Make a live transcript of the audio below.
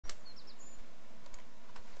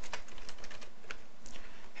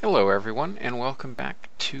Hello everyone, and welcome back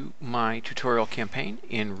to my tutorial campaign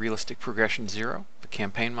in Realistic Progression 0, the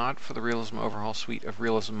campaign mod for the Realism Overhaul suite of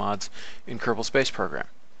realism mods in Kerbal Space Program.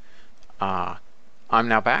 I'm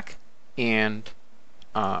now back, and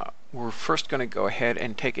we're first going to go ahead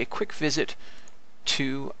and take a quick visit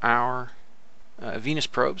to our Venus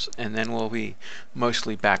probes, and then we'll be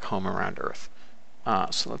mostly back home around Earth.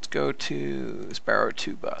 So let's go to Sparrow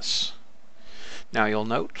 2 bus. Now you'll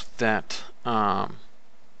note that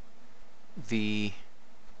the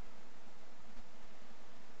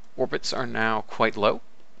orbits are now quite low.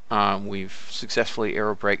 We've successfully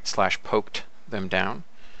aerobraked / poked them down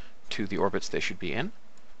to the orbits they should be in.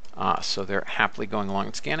 So they're happily going along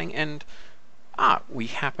and scanning, and we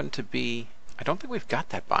happen to be, I don't think we've got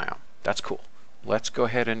that biome. That's cool. Let's go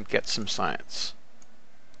ahead and get some science.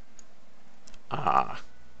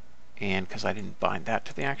 And because I didn't bind that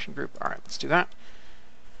to the action group, alright, let's do that.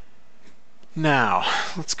 Now,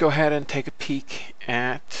 let's go ahead and take a peek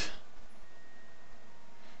at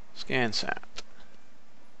ScanSat.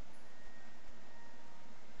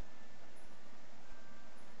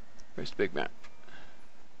 Where's the big map?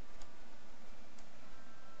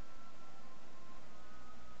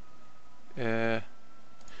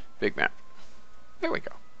 Big map. There we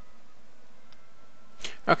go.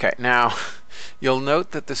 Okay, now you'll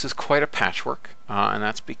note that this is quite a patchwork, and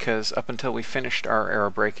that's because up until we finished our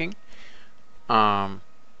aerobraking,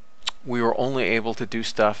 we were only able to do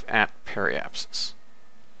stuff at periapsis.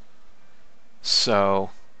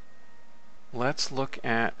 So let's look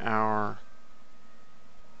at our,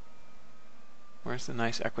 where's the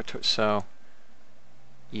nice equator? So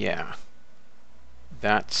yeah,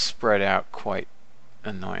 that's spread out quite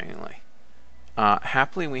annoyingly.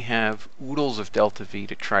 Happily we have oodles of delta V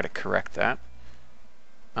to try to correct that.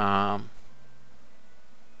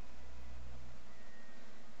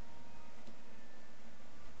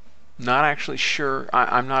 Not actually sure.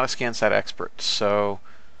 I'm not a ScanSat expert, so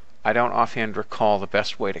I don't offhand recall the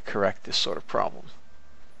best way to correct this sort of problem.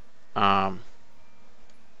 Let's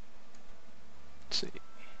see.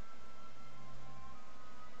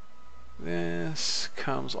 This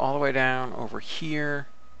comes all the way down over here,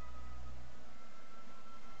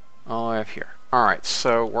 all the way up here. Alright,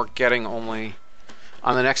 so we're getting only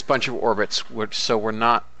on the next bunch of orbits, so we're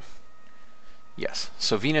not. Yes,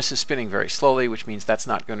 so Venus is spinning very slowly, which means that's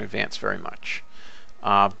not going to advance very much.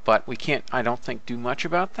 But we can't, I don't think, do much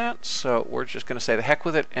about that, so we're just going to say the heck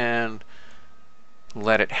with it and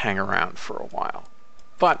let it hang around for a while.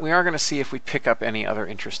 But we are going to see if we pick up any other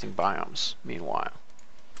interesting biomes, meanwhile,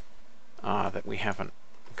 that we haven't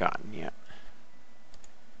gotten yet.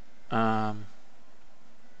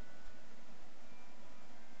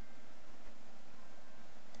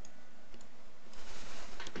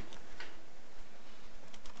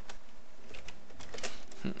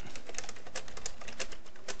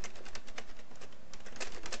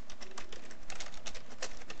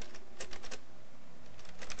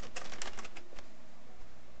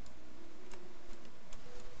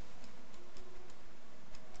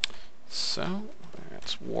 So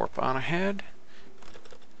let's warp on ahead.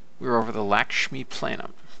 We're over the Lakshmi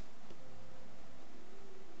Planum.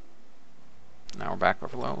 Now we're back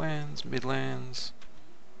over lowlands, midlands,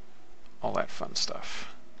 all that fun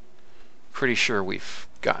stuff. Pretty sure we've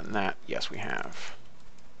gotten that. Yes, we have.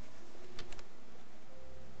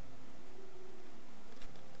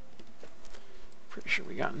 Pretty sure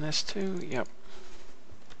we gotten this too. Yep.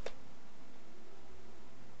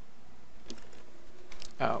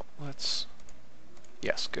 Oh, let's.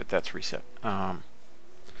 Yes, good. That's reset. Alright.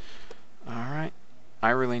 I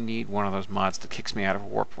really need one of those mods that kicks me out of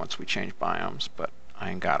warp once we change biomes, but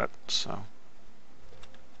I ain't got it, so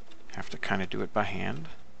have to kind of do it by hand.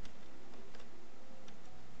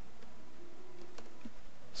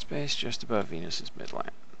 Space just above Venus's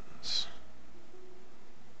midlands.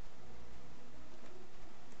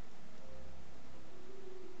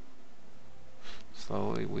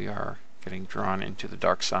 Slowly we are getting drawn into the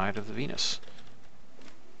dark side of the Venus.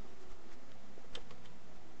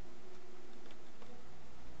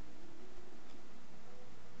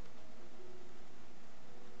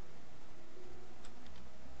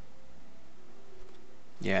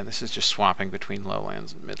 Yeah, this is just swapping between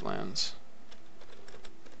lowlands and midlands,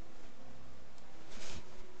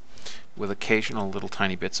 with occasional little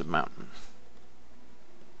tiny bits of mountain.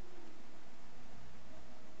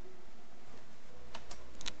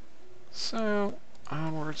 So,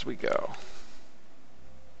 onwards we go.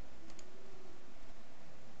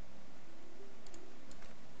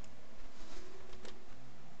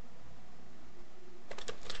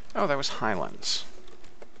 Oh, that was Highlands.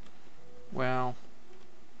 Well,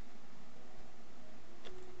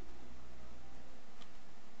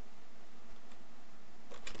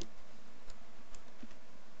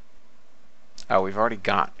 Oh, we've already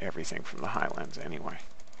got everything from the highlands anyway.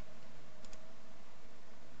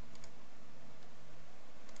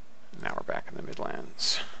 Now we're back in the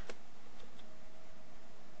Midlands.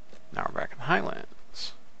 Now we're back in the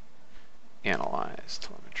highlands. Analyze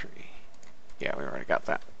telemetry. Yeah, we already got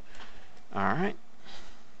that. All right.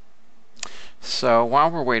 So while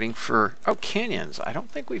we're waiting for, oh, canyons. I don't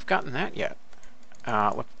think we've gotten that yet.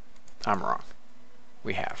 Look, I'm wrong.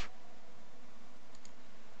 We have.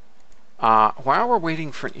 While we're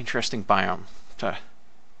waiting for an interesting biome to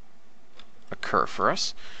occur for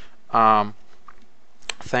us,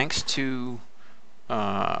 thanks to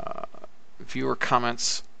viewer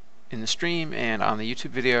comments in the stream and on the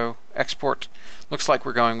YouTube video export, looks like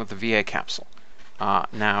we're going with the VA capsule.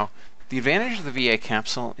 Now, the advantage of the VA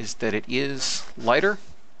capsule is that it is lighter,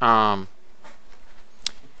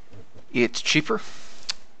 it's cheaper,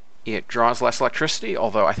 it draws less electricity,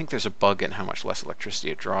 although I think there's a bug in how much less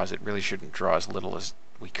electricity it draws. It really shouldn't draw as little as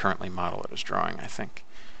we currently model it as drawing, I think.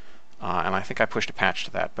 And I think I pushed a patch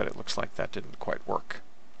to that, but it looks like that didn't quite work.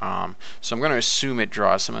 So I'm going to assume it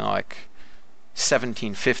draws something like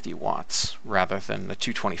 1750 watts rather than the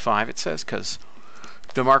 225 it says, because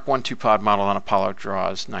the Mark 1 2-pod model on Apollo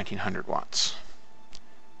draws 1900 watts.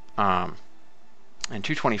 And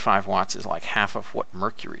 225 watts is like half of what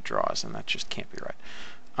Mercury draws, and that just can't be right.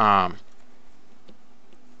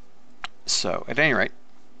 So at any rate,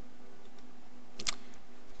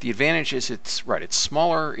 the advantage is it's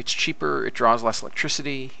smaller, it's cheaper, it draws less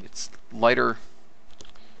electricity, it's lighter.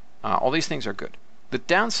 All these things are good. The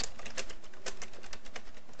downside,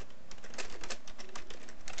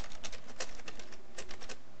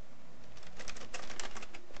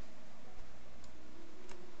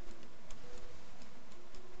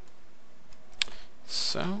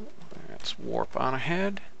 so let's warp on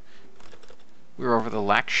ahead. We're over the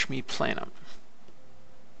Lakshmi Planum.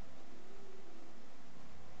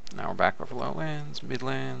 Now we're back over lowlands,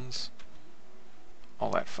 midlands, all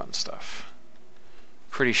that fun stuff.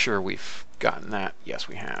 Pretty sure we've gotten that. Yes,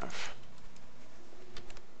 we have.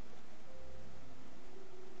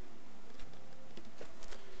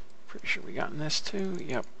 Pretty sure we gotten this too.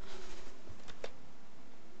 Yep.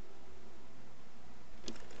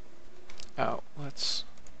 Oh, let's.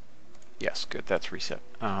 Yes, good. That's reset.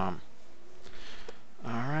 All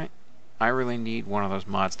right. I really need one of those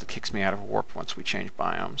mods that kicks me out of warp once we change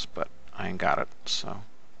biomes, but I ain't got it, so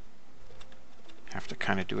have to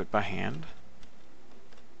kind of do it by hand.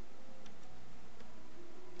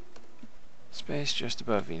 Space just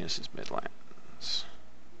above Venus's midlands.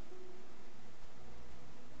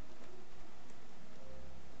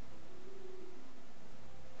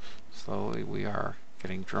 Slowly we are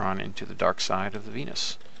getting drawn into the dark side of the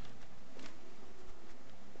Venus.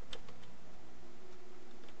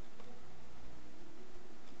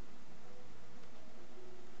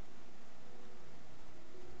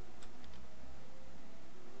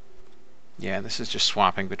 Yeah, this is just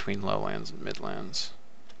swapping between lowlands and midlands,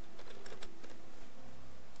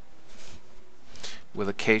 with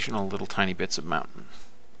occasional little tiny bits of mountain.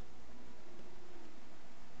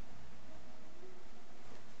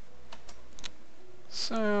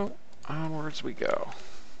 So, onwards we go.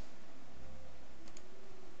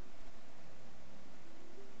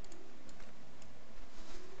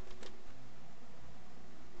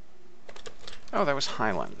 Oh, that was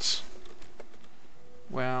Highlands.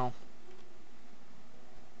 Well,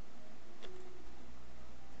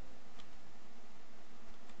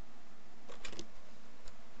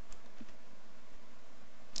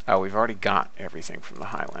 oh, we've already got everything from the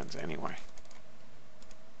highlands anyway.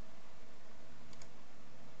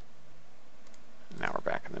 Now we're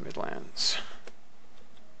back in the Midlands.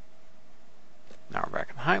 Now we're back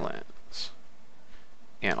in the highlands.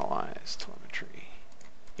 Analyze telemetry.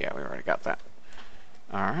 Yeah, we already got that.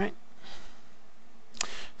 All right.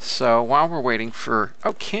 So while we're waiting for,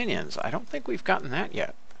 oh, canyons. I don't think we've gotten that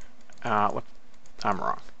yet. Look, I'm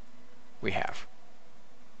wrong. We have.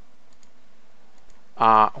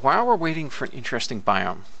 While we're waiting for an interesting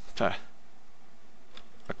biome to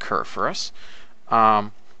occur for us,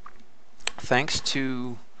 thanks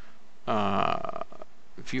to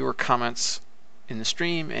viewer comments in the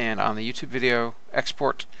stream and on the YouTube video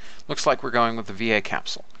export, looks like we're going with the VA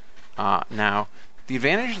capsule. Now, the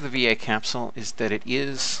advantage of the VA capsule is that it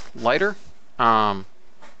is lighter.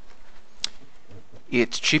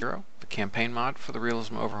 It's cheaper, the campaign mod for the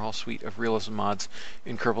Realism Overhaul suite of realism mods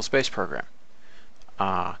in Kerbal Space Program.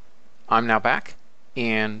 I'm now back,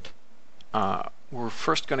 and we're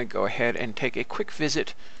first going to go ahead and take a quick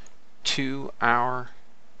visit to our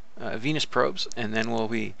Venus probes, and then we'll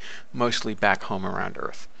be mostly back home around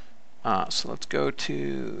Earth. So let's go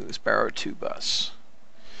to Sparrow 2 bus.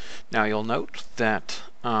 Now you'll note that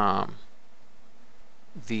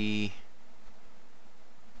the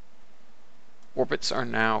orbits are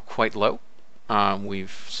now quite low.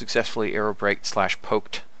 We've successfully aerobraked /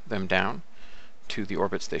 poked them down to the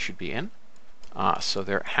orbits they should be in. So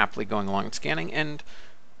they're happily going along and scanning, and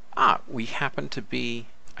we happen to be,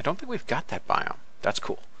 I don't think we've got that biome. That's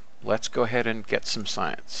cool. Let's go ahead and get some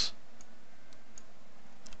science.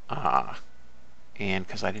 And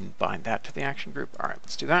because I didn't bind that to the action group, all right,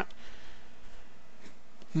 let's do that.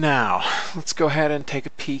 Now, let's go ahead and take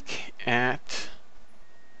a peek at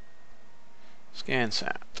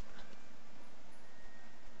ScanSat.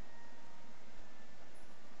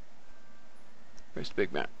 Where's the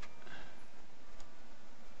big map?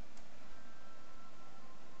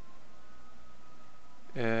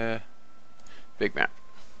 Big map.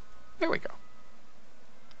 There we go.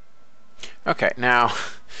 Okay, now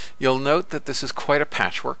you'll note that this is quite a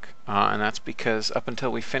patchwork, and that's because up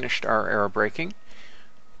until we finished our aerobraking,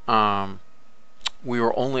 we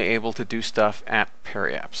were only able to do stuff at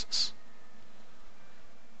periapsis.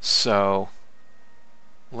 So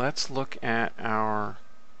let's look at our,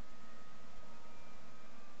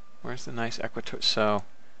 where's the nice equator? So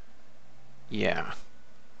yeah,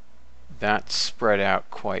 that's spread out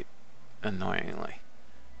quite annoyingly.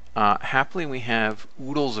 Happily, we have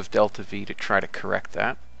oodles of delta V to try to correct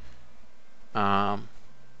that. Not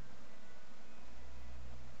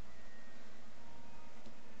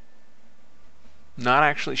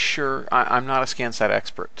actually sure. I'm not a ScanSat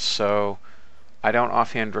expert, so I don't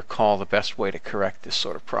offhand recall the best way to correct this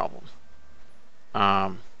sort of problem.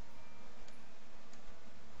 Let's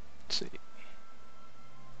see.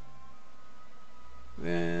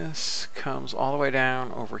 This comes all the way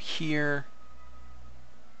down over here.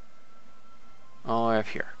 All the way up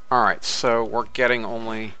here. Alright, so we're getting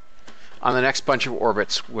only on the next bunch of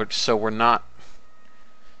orbits, so we're not,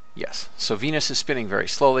 yes, so Venus is spinning very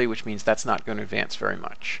slowly, which means that's not going to advance very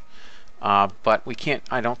much. But we can't,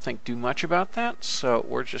 I don't think, do much about that, so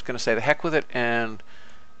we're just going to say the heck with it and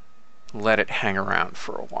let it hang around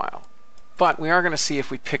for a while. But we are going to see if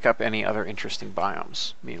we pick up any other interesting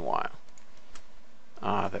biomes, meanwhile,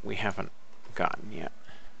 that we haven't gotten yet.